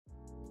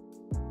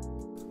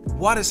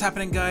What is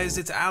happening, guys?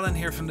 It's Alan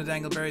here from the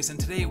Dangleberries, and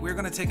today we're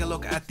going to take a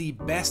look at the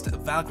best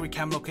Valkyrie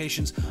Cam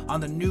locations on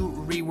the new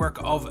rework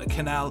of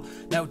Kanal.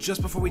 Now,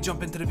 just before we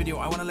jump into the video,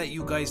 I want to let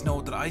you guys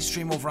know that I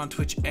stream over on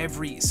Twitch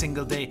every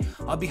single day.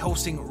 I'll be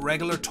hosting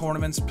regular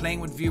tournaments, playing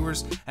with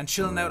viewers, and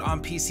chilling out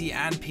on PC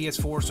and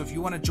PS4, so if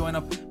you want to join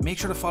up, make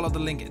sure to follow the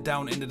link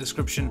down in the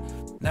description.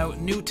 Now,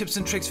 new tips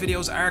and tricks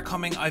videos are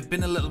coming. I've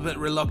been a little bit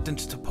reluctant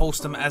to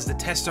post them as the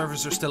test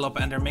servers are still up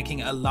and they're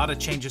making a lot of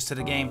changes to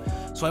the game,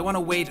 so I want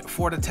to wait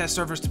for the test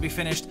servers to be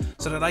finished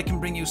so that I can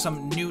bring you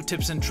some new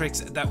tips and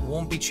tricks that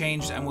won't be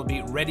changed and will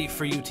be ready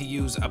for you to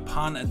use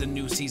upon the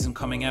new season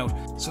coming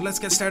out. So let's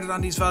get started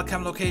on these Valk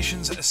Cam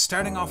locations,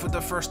 starting off with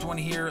the first one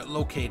here,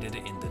 located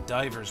in the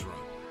divers room.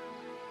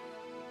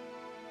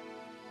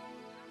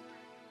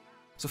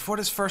 So for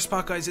this first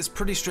spot, guys, it's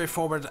pretty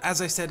straightforward.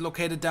 As I said,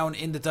 located down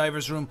in the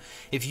divers room.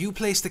 If you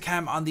place the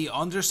cam on the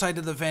underside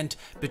of the vent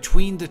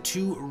between the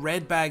two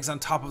red bags on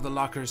top of the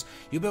lockers,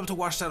 you'll be able to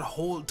watch that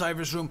whole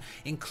divers room,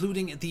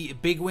 including the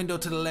big window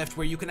to the left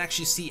where you can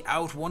actually see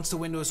out once the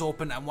window is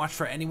open and watch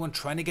for anyone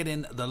trying to get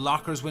in the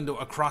lockers window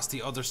across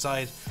the other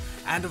side.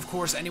 And of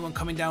course, anyone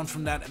coming down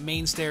from that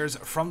main stairs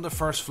from the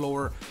first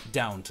floor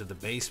down to the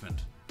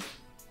basement.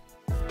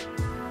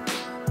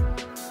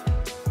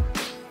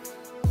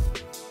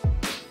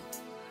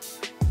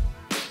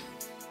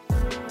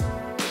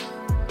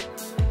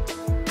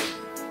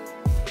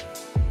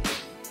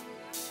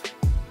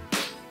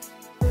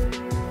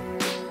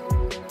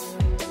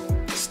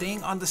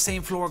 Staying on the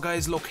same floor,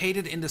 guys,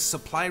 located in the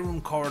supply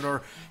room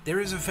corridor, there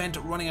is a vent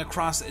running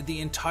across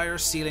the entire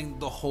ceiling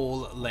the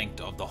whole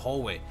length of the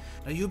hallway.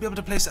 Now you'll be able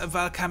to place a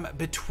Valk Cam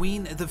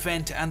between the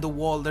vent and the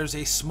wall. There's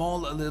a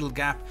small little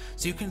gap,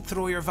 so you can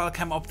throw your Valk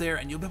Cam up there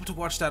and you'll be able to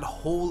watch that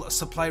whole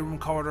supply room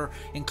corridor,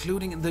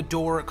 including the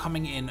door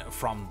coming in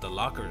from the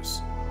lockers.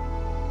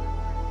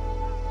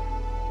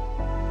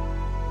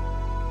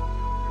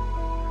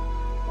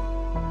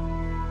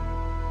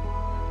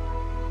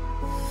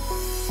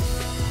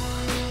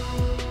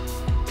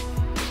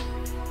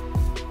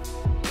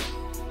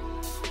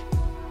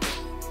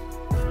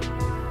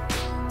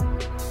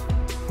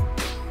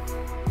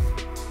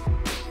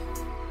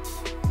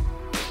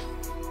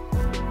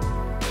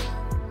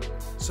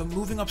 So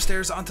moving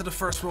upstairs onto the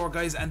first floor,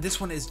 guys, and this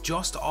one is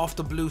just off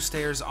the blue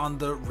stairs on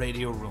the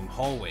radio room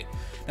hallway.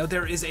 Now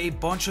there is a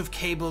bunch of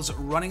cables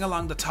running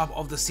along the top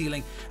of the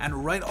ceiling,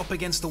 and right up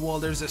against the wall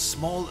there's a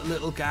small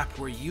little gap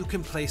where you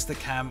can place the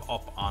cam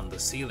up on the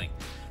ceiling.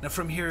 Now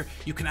from here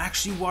you can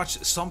actually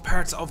watch some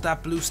parts of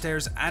that blue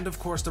stairs and of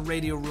course the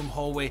radio room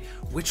hallway,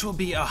 which will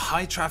be a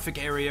high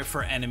traffic area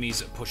for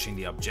enemies pushing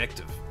the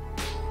objective.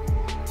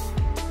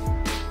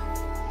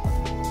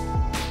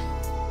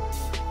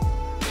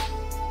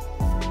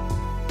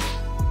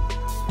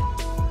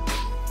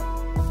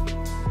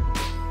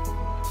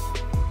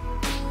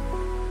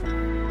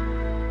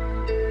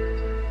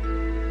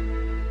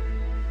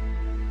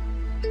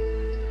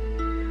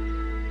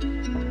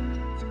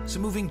 So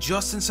moving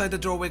just inside the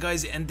doorway,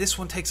 guys, and this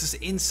one takes us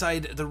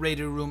inside the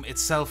radio room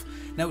itself.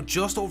 Now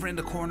just over in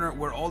the corner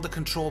where all the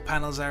control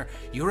panels are,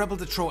 you're able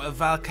to throw a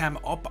Valk Cam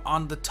up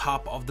on the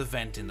top of the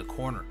vent in the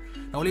corner.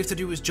 Now all you have to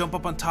do is jump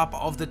up on top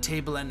of the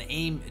table and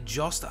aim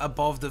just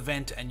above the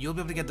vent, and you'll be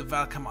able to get the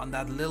Valk Cam on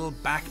that little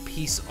back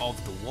piece of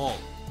the wall.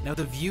 Now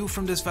the view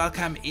from this Valk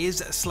Cam is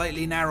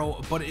slightly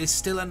narrow, but it is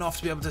still enough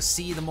to be able to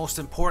see the most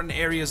important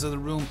areas of the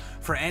room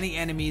for any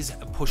enemies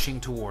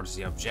pushing towards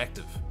the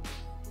objective.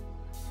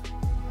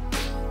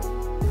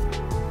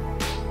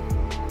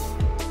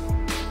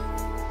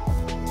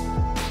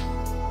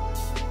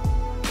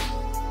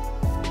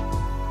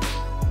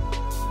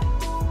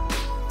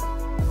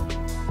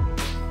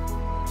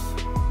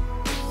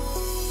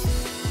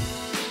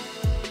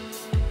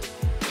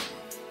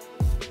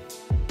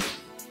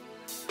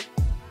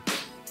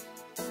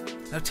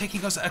 Now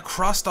taking us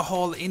across the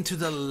hall into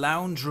the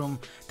lounge room,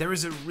 there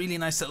is a really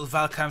nice little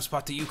Valk Cam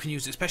spot that you can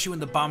use, especially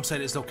when the bomb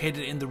site is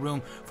located in the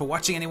room, for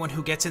watching anyone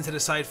who gets into the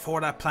side for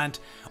that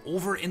plant.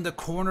 Over in the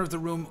corner of the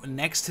room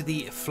next to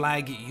the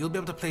flag, you'll be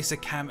able to place a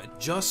cam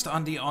just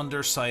on the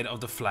underside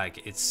of the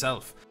flag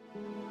itself.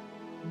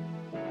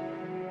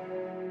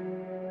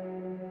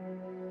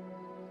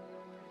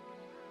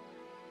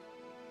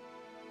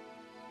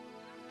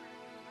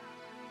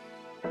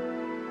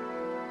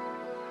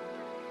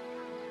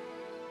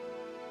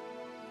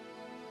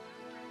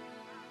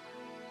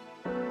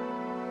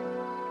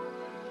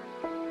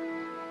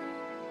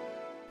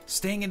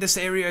 Staying in this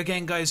area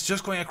again, guys,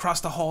 just going across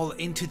the hall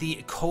into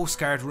the Coast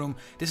Guard room.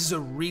 This is a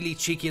really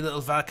cheeky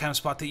little Valk Cam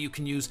spot that you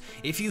can use.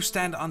 If you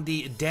stand on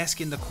the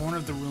desk in the corner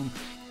of the room,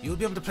 you'll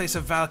be able to place a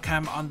Valk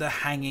Cam on the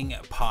hanging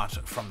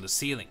pot from the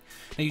ceiling.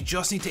 Now you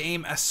just need to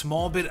aim a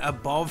small bit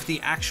above the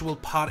actual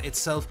pot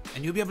itself,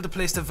 and you'll be able to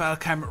place the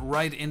Valk Cam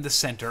right in the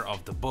center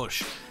of the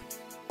bush.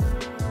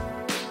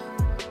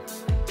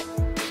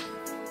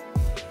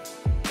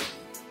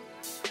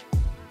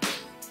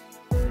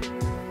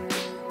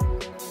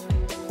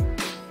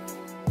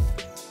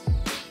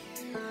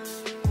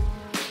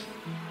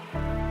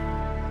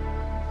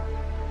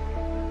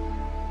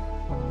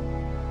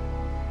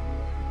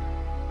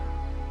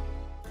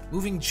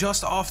 Moving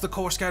just off the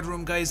Coast Guard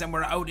room, guys, and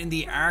we're out in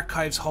the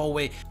archives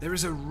hallway. There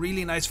is a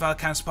really nice Valk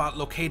Cam spot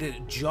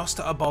located just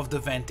above the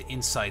vent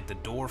inside the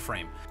door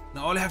frame.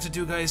 Now all you have to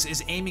do, guys,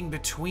 is aiming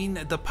between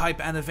the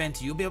pipe and the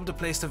vent, you'll be able to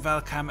place the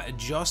Valk Cam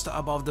just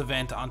above the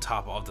vent on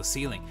top of the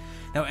ceiling.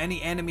 Now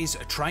any enemies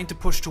trying to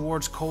push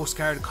towards Coast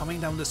Guard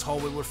coming down this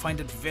hallway will find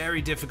it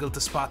very difficult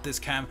to spot this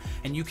cam,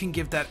 and you can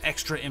give that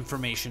extra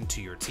information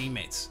to your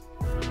teammates.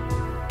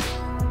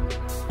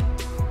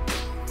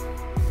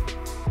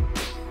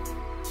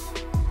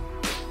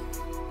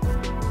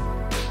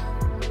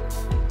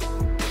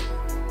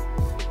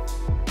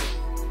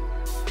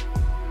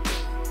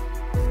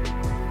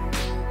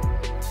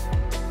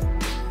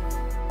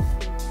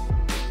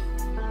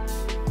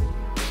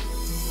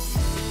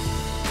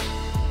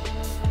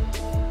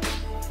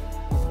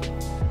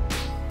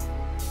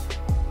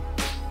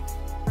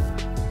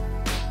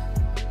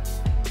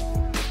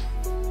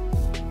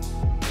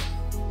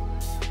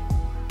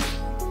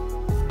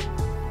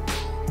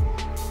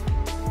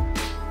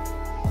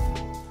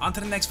 On to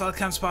the next Valk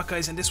Cam spot,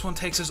 guys, and this one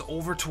takes us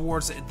over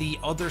towards the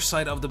other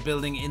side of the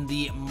building in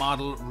the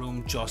model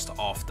room just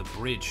off the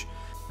bridge.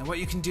 Now what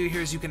you can do here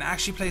is you can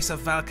actually place a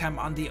Valk Cam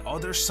on the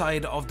other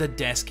side of the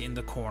desk in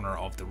the corner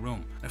of the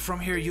room. Now from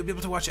here you'll be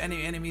able to watch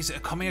any enemies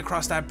coming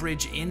across that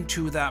bridge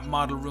into that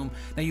model room.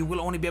 Now you will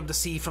only be able to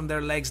see from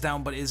their legs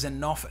down, but it is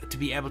enough to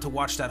be able to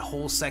watch that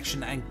whole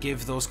section and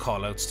give those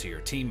callouts to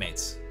your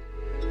teammates.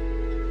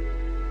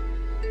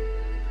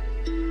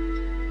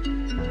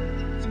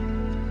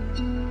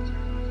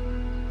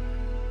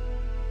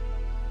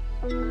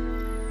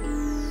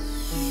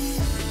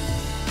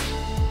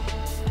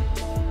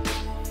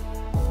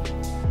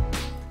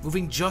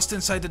 Moving just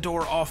inside the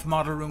door off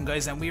model room,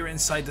 guys, and we are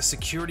inside the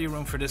security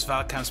room for this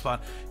Valk Cam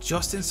spot.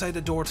 Just inside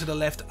the door to the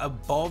left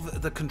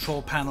above the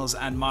control panels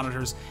and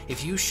monitors,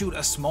 if you shoot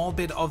a small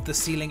bit of the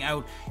ceiling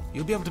out,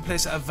 you'll be able to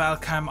place a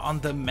Valk Cam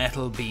on the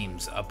metal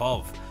beams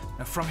above.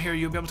 Now from here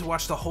you'll be able to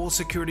watch the whole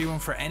security room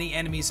for any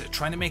enemies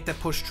trying to make that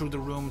push through the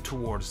room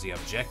towards the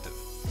objective.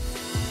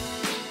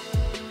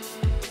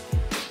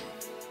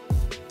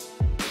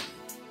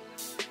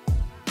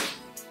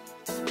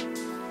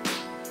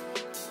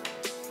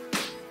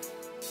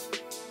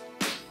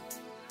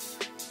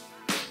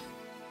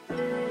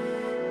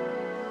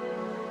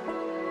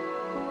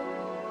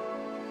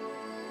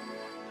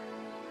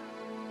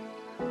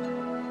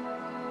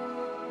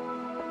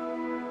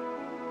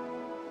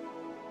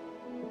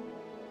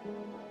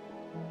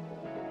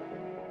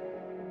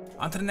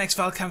 On to the next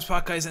Valk Cam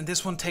spot, guys, and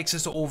this one takes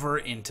us over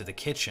into the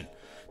kitchen.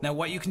 Now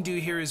what you can do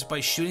here is by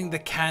shooting the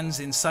cans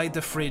inside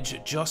the fridge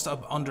just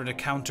up under the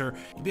counter,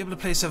 you'll be able to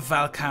place a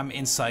Valk Cam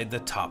inside the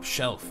top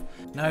shelf.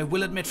 Now I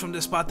will admit from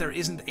this spot there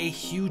isn't a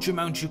huge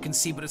amount you can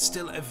see, but it's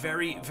still a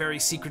very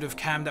secretive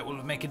cam that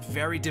will make it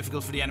very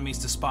difficult for the enemies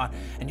to spot,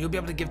 and you'll be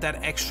able to give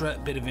that extra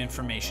bit of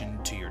information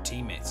to your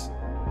teammates.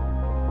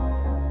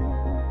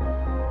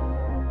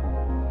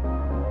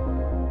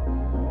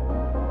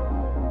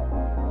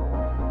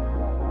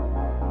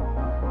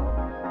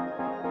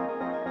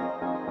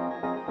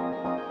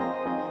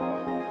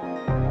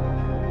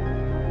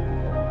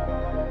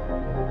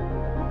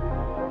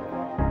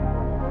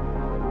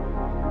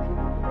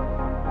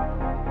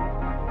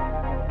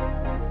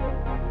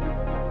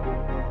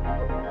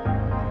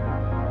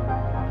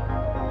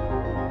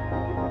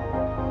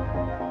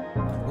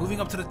 Moving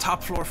up to the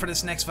top floor for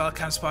this next Valk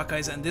Cam spot,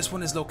 guys, and this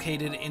one is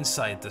located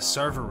inside the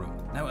server room.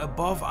 Now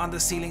above on the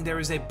ceiling there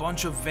is a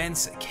bunch of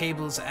vents,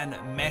 cables and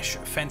mesh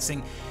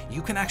fencing.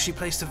 You can actually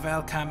place the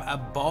Valk Cam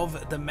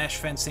above the mesh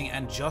fencing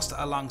and just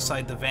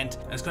alongside the vent.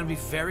 And it's going to be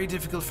very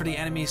difficult for the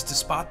enemies to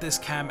spot this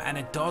cam, and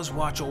it does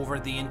watch over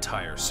the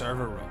entire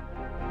server room.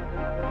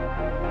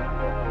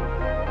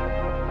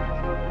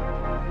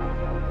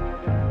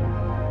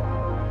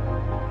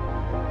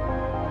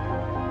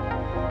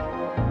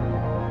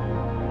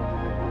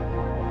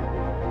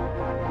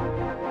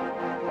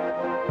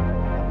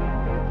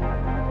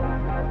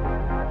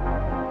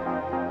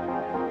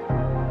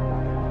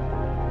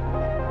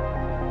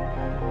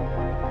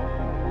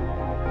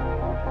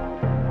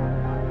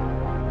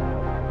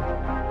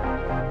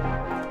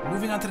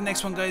 Moving on to the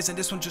next one, guys, and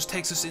this one just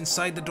takes us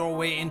inside the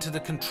doorway into the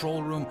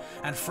control room,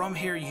 and from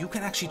here you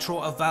can actually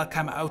throw a Valk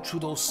Cam out through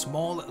those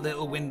small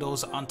little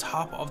windows on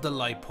top of the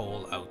light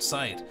pole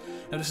outside.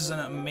 Now this is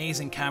an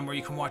amazing cam where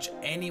you can watch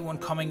anyone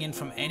coming in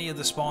from any of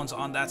the spawns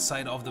on that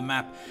side of the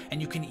map,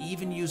 and you can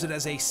even use it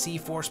as a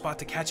C4 spot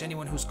to catch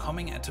anyone who's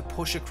coming and to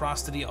push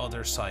across to the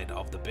other side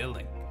of the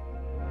building.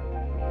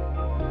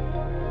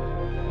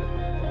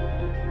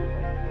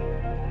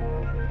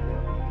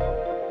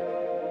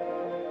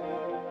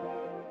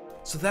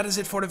 So that is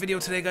it for the video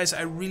today, guys.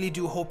 I really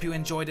do hope you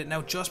enjoyed it.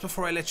 Now, just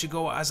before I let you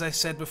go, as I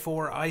said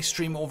before, I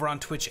stream over on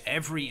Twitch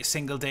every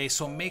single day,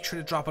 so make sure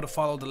to drop it a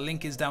follow. The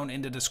link is down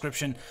in the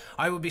description.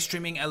 I will be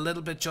streaming a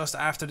little bit just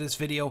after this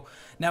video.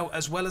 Now,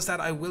 as well as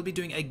that, I will be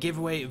doing a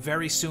giveaway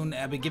very soon.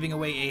 I'll be giving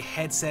away a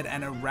headset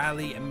and a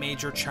Rally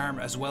Major Charm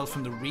as well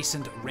from the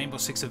recent Rainbow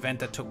Six event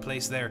that took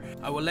place there.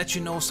 I will let you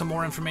know some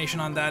more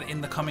information on that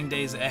in the coming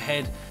days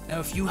ahead.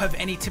 Now, if you have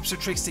any tips or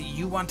tricks that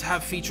you want to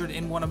have featured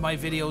in one of my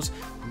videos,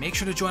 make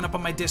sure to join up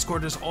on my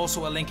Discord. There's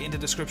also a link in the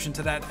description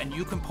to that, and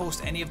you can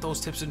post any of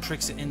those tips and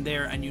tricks in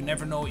there, and you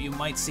never know, you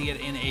might see it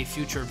in a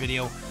future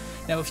video.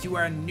 Now, if you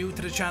are new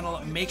to the channel,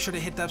 make sure to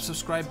hit that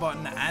subscribe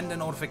button and the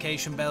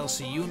notification bell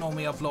so you know when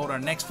we upload our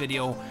next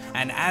video.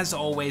 And as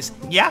always,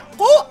 yeah.